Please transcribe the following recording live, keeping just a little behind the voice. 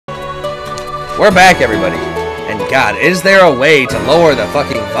We're back, everybody. And God, is there a way to lower the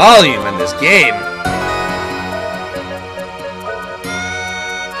fucking volume in this game?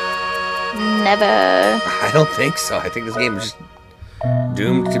 Never. I don't think so. I think this game is just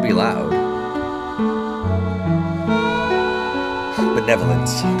doomed to be loud.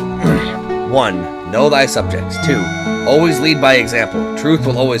 Benevolence. 1. Know thy subjects. 2. Always lead by example. Truth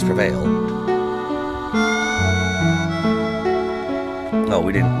will always prevail. No,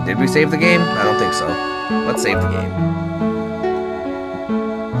 we didn't. Did we save the game? I don't think so. Let's save the game.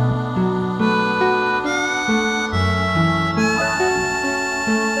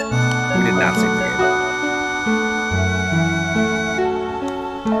 We did not save the game.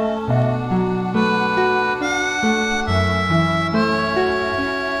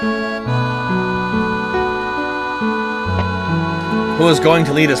 Who is going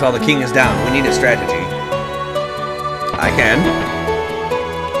to lead us while the king is down? We need a strategy. I can.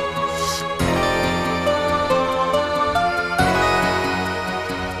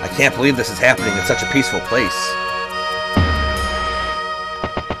 I can't believe this is happening in such a peaceful place.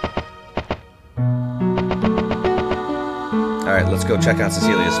 Alright, let's go check on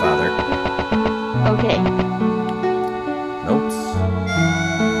Cecilia's father. Okay. Notes.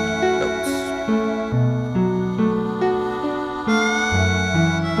 Notes.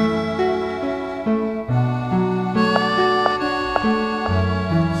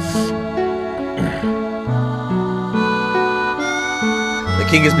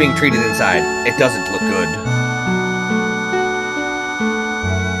 The king is being treated inside. It doesn't look good.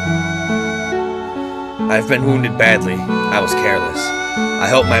 I've been wounded badly. I was careless. I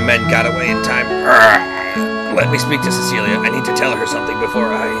hope my men got away in time. Urgh. Let me speak to Cecilia. I need to tell her something before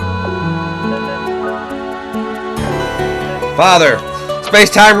I... Father!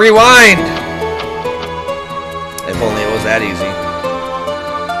 Space-time rewind! If only it was that easy.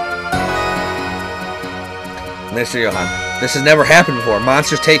 Mr. Johann, this has never happened before.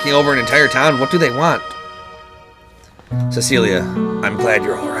 Monsters taking over an entire town. What do they want? Cecilia, I'm glad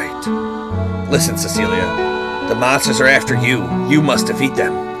you're all right. Listen, Cecilia. The monsters are after you. You must defeat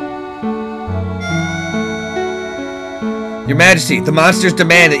them. Your Majesty, the monsters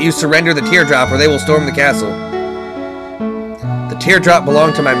demand that you surrender the teardrop or they will storm the castle. The teardrop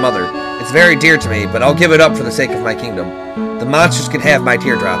belonged to my mother. It's very dear to me, but I'll give it up for the sake of my kingdom. The monsters can have my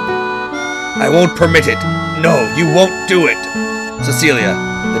teardrop. I won't permit it. No, you won't do it. Cecilia,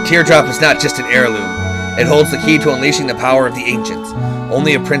 the teardrop is not just an heirloom. It holds the key to unleashing the power of the ancients.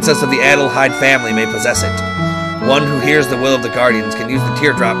 Only a princess of the Adelheid family may possess it. One who hears the will of the Guardians can use the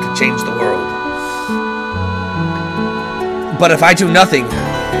teardrop to change the world. But if I do nothing,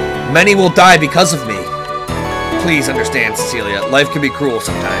 many will die because of me. Please understand, Cecilia. Life can be cruel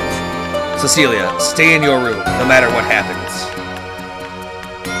sometimes. Cecilia, stay in your room, no matter what happens.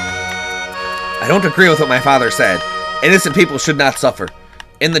 I don't agree with what my father said. Innocent people should not suffer.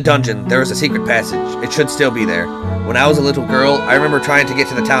 In the dungeon, there is a secret passage. It should still be there. When I was a little girl, I remember trying to get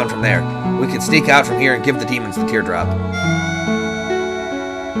to the town from there. We could sneak out from here and give the demons the teardrop.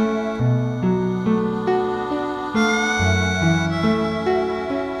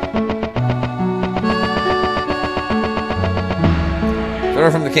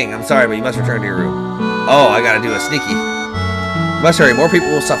 Order from the king. I'm sorry, but you must return to your room. Oh, I gotta do a sneaky. You must hurry. More people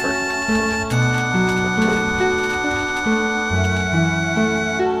will suffer.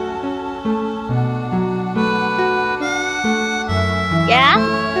 Yeah?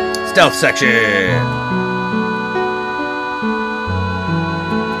 Stealth section.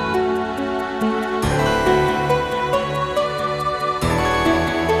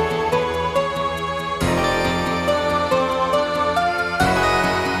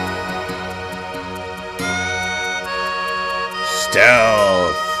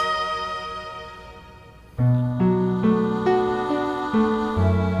 Stealth.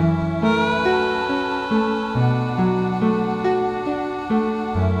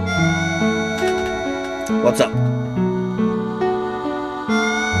 What's up?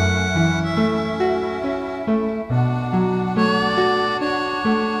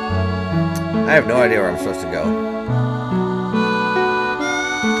 I have no idea where I'm supposed to go.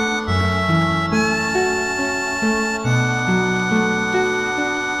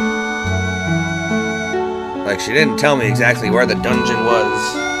 Like, she didn't tell me exactly where the dungeon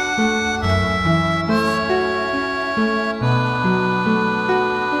was.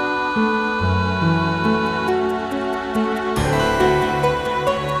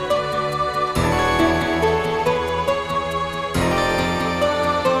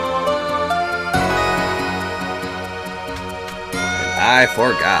 I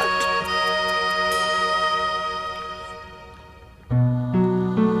forgot.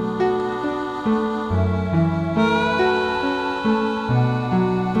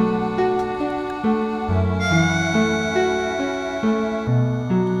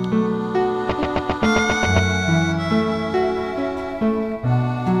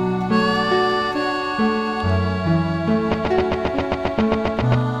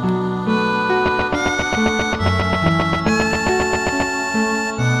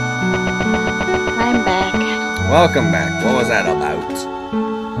 welcome back. What was that about? I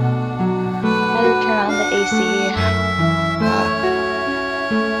had to turn on the AC.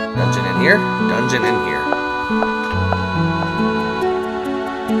 Dungeon in here? Dungeon in here.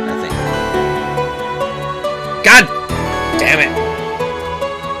 I think. God damn it!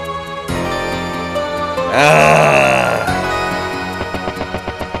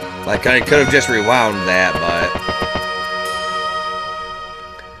 Like I could have just rewound that, but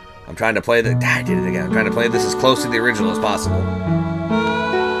I'm trying to play the. I did it again. I'm trying to play this as close to the original as possible.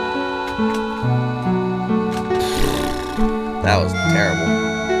 That was terrible.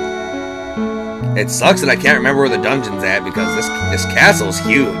 It sucks that I can't remember where the dungeon's at because this castle's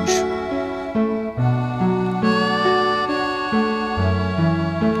huge.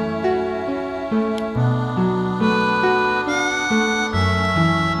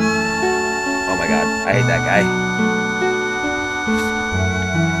 Oh my god, I hate that guy.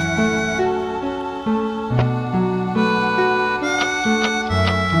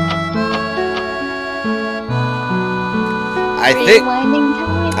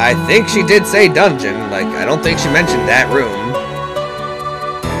 I think she did say dungeon. Like, I don't think she mentioned that room.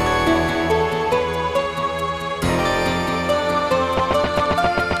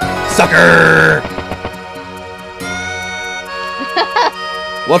 Sucker!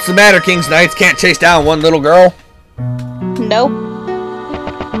 What's the matter, King's Knights? Can't chase down one little girl? Nope.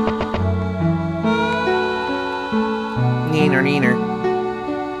 Neener, neener.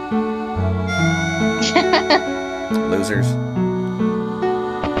 Losers.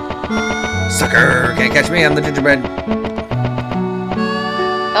 Sucker! Can't catch me, I'm the gingerbread.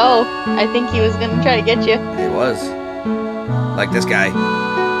 Oh, I think he was gonna try to get you. He was. Like this guy.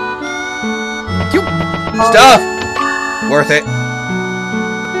 Cute. Stuff! Worth it.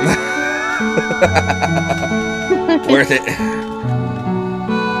 Worth it.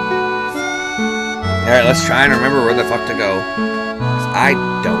 Alright, let's try and remember where the fuck to go. 'Cause I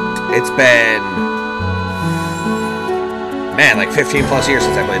don't. It's been... man, like 15 plus years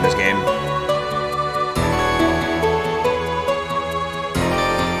since I played this game.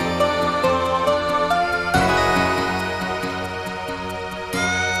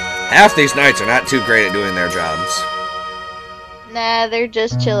 Half these knights are not too great at doing their jobs. Nah, they're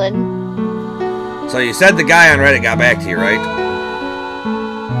just chilling. So you said the guy on Reddit got back to you, right?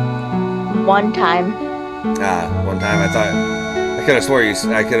 One time. One time I thought I could have swore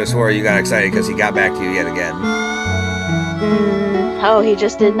you got excited because he got back to you yet again. Oh, he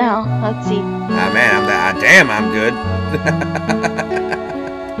just did now. Let's see. Ah man, damn, I'm good.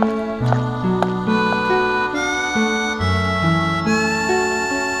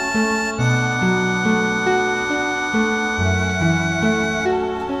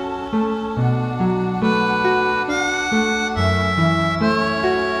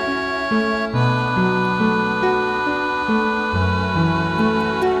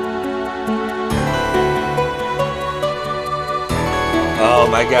 Oh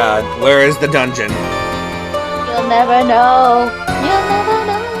my god, where is the dungeon? You'll never know. You'll never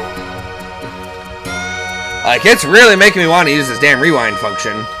know. Like, it's really making me want to use this damn rewind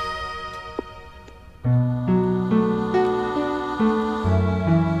function.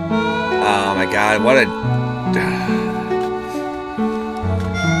 Oh my god, what a...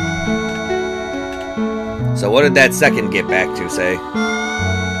 So what did that second get back to, say?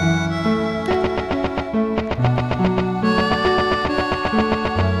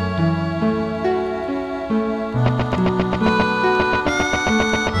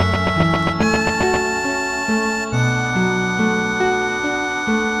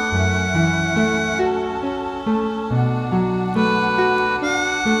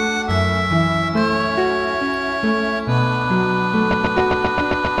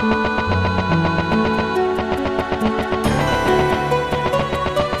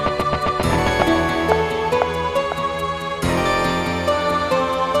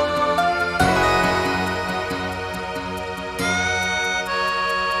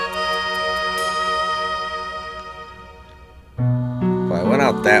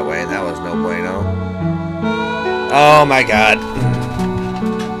 That way, that was no bueno. Oh my god.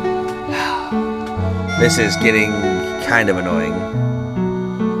 This is getting kind of annoying.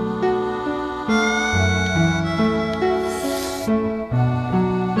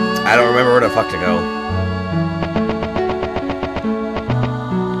 I don't remember where the fuck to go.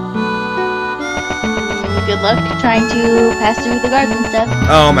 Good luck trying to pass through the guards and stuff.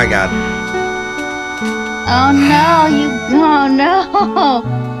 Oh my god. Oh no, oh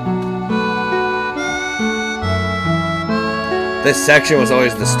no! This section was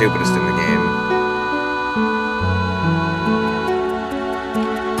always the stupidest in the game.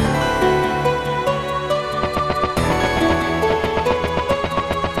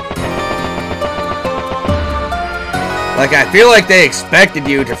 Like, I feel like they expected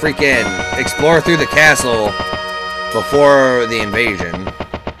you to freaking explore through the castle before the invasion.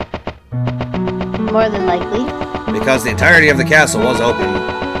 More than likely. Because the entirety of the castle was open.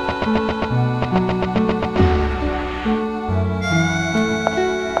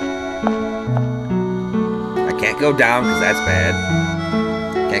 I can't go down because that's bad.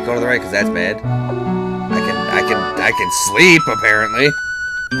 Can't go to the right because that's bad. I can sleep apparently.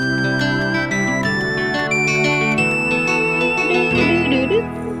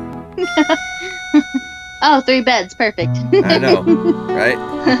 Oh, 3 beds, perfect. I know, right?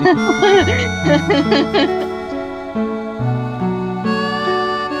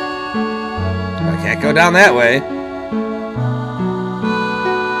 I can't go down that way.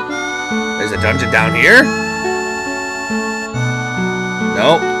 There's a dungeon down here?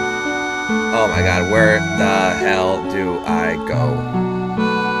 Nope. Oh my god, where the hell do I go?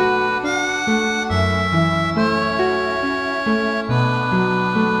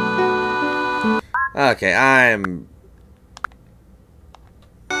 Okay,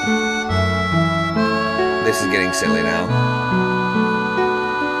 this is getting silly now.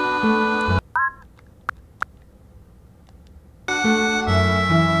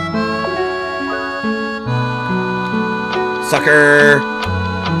 Sucker!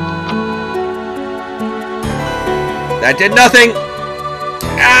 That did nothing!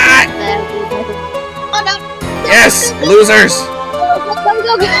 Ah! Oh no! Yes! Losers! Go,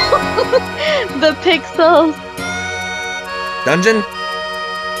 go, go! The pixels! Dungeon?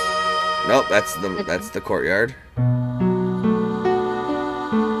 Nope, that's the courtyard.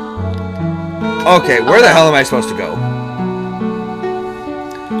 Okay, where the hell am I supposed to go?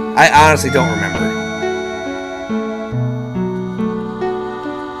 I honestly don't remember.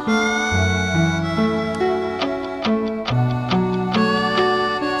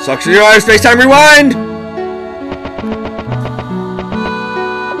 Sucks for your eyes, space-time rewind!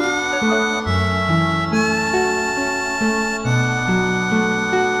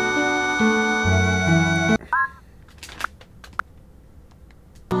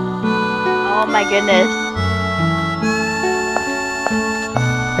 Oh my goodness.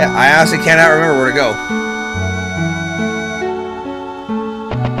 Yeah, I honestly cannot remember where to go.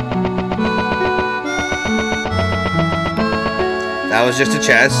 That was just a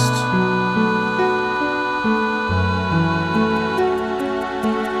chest.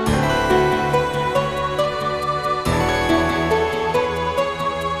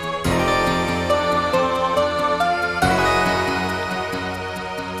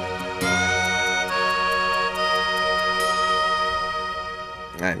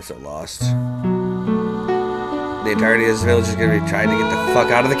 I'm so lost. The entirety of this village is going to be trying to get the fuck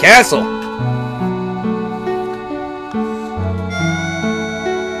out of the castle.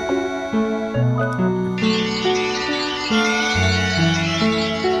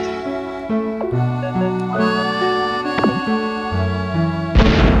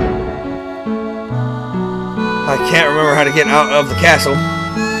 I can't remember how to get out of the castle.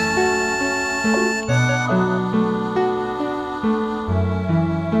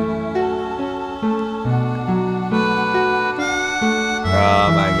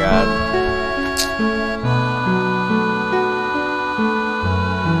 Oh my god.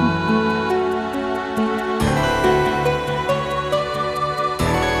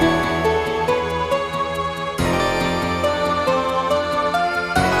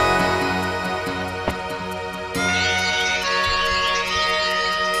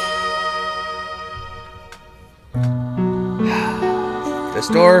 This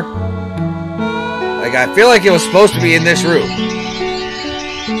door? Like, I feel like it was supposed to be in this room.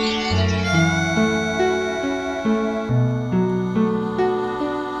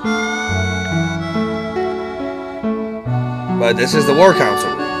 But this is the War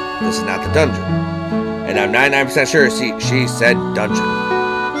Council room. This is not the dungeon. And I'm 99% sure she said dungeon.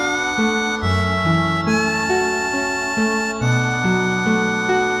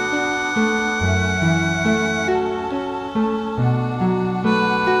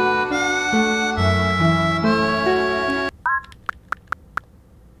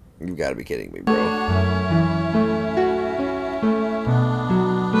 You gotta be kidding me, bro.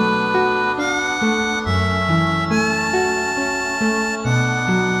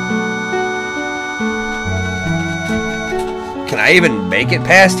 Can I even make it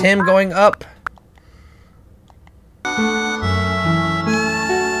past him going up?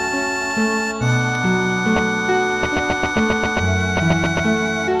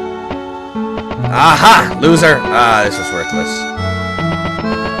 Aha! Loser! Ah, this was worthless.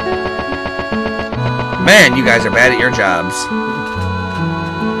 Man, you guys are bad at your jobs.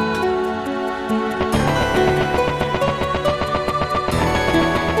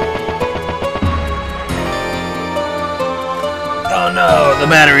 The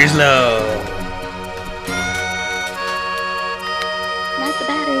battery's low. Not the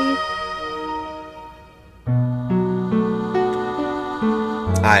batteries.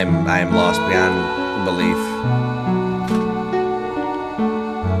 I'm lost beyond belief.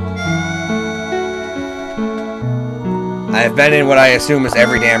 I have been in what I assume is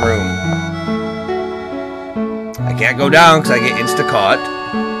every damn room. I can't go down because I get insta-caught.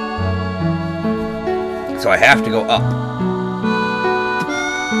 So I have to go up.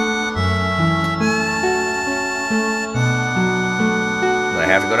 But I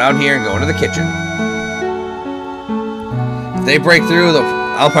have to go down here and go into the kitchen. If they break through,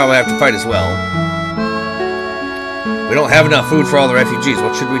 I'll probably have to fight as well. We don't have enough food for all the refugees.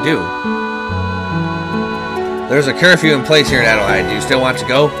 What should we do? There's a curfew in place here in Adelheid. Do you still want to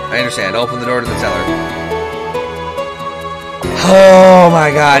go? I understand. Open the door to the cellar. Oh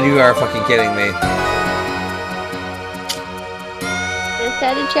my god, you are fucking kidding me. Just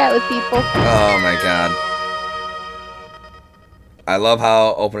had to chat with people. Oh my god. I love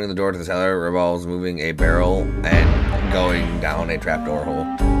how opening the door to the cellar involves moving a barrel and going down a trapdoor hole.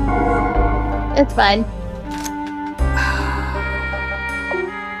 It's fine.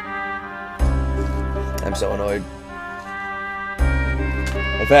 I'm so annoyed.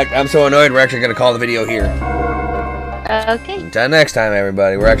 In fact, I'm so annoyed we're actually going to call the video here. Okay. Until next time,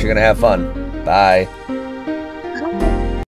 everybody. We're actually going to have fun. Bye.